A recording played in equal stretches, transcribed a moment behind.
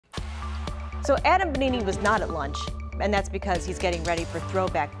So Adam Bonini was not at lunch, and that's because he's getting ready for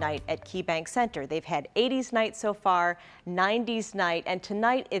Throwback night at KeyBank Center. They've had 80s night so far, 90s night, and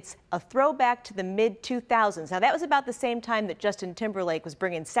tonight it's a throwback to the mid-2000s. Now that was about the same time that Justin Timberlake was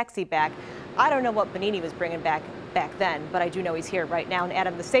bringing Sexy back. I don't know what Bonini was bringing back then, but I do know he's here right now. And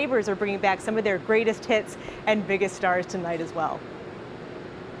Adam, the Sabres are bringing back some of their greatest hits and biggest stars tonight as well.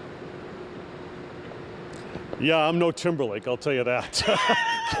 Yeah, I'm no Timberlake, I'll tell you that.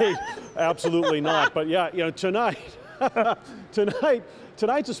 Kate, absolutely not. But yeah, you know, tonight's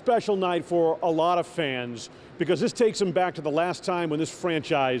a special night for a lot of fans because this takes them back to the last time when this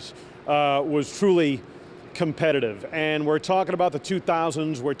franchise was truly competitive. And we're talking about the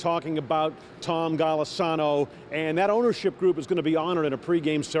 2000s, we're talking about Tom Golisano, and that ownership group is going to be honored in a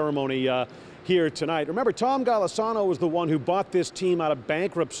pregame ceremony here tonight. Remember, Tom Golisano was the one who bought this team out of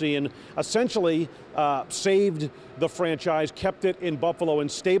bankruptcy and essentially saved the franchise, kept it in Buffalo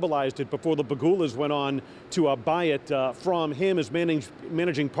and stabilized it before the Bagulas went on to buy it from him as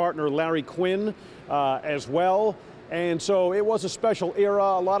managing partner Larry Quinn as well. And so it was a special era,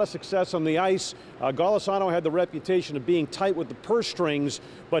 a lot of success on the ice. Golisano had the reputation of being tight with the purse strings,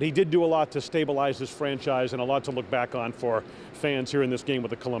 but he did do a lot to stabilize this franchise and a lot to look back on for fans here in this game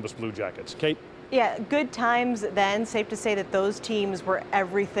with the Columbus Blue Jackets. Kate? Yeah, good times then. Safe to say that those teams were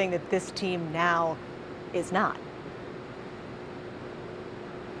everything that this team now is not.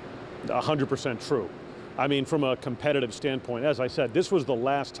 100% true. I mean, from a competitive standpoint, as I said, this was the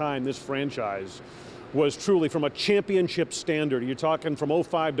last time this franchise was truly from a championship standard. You're talking from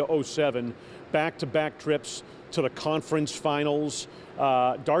 05 to 07, back-to-back trips to the conference finals.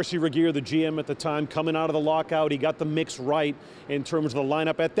 Darcy Regier, the GM at the time, coming out of the lockout, he got the mix right in terms of the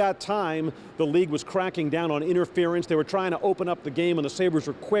lineup. At that time, the league was cracking down on interference. They were trying to open up the game, and the Sabres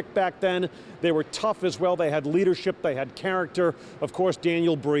were quick back then. They were tough as well. They had leadership. They had character. Of course,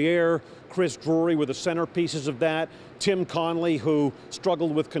 Daniel Briere, Chris Drury were the centerpieces of that. Tim Connolly, who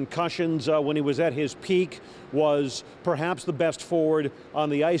struggled with concussions when he was at his peak, was perhaps the best forward on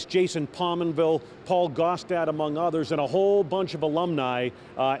the ice. Jason Pominville, Paul Gostad, among others, and a whole bunch of alumni,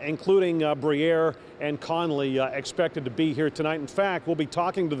 including Briere and Connolly, expected to be here tonight. In fact, we'll be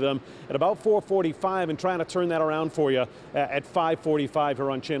talking to them at about 4:45 and trying to turn that around for you at 5:45 here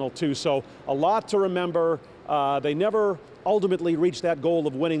on Channel 2. So a lot to remember. They never ultimately reached that goal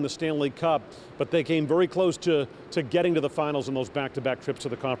of winning the Stanley Cup, but they came very close to getting to the finals in those back-to-back trips to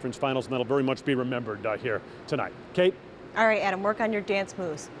the conference finals, and that'll very much be remembered here tonight. Kate? All right, Adam, work on your dance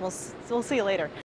moves. We'll see you later.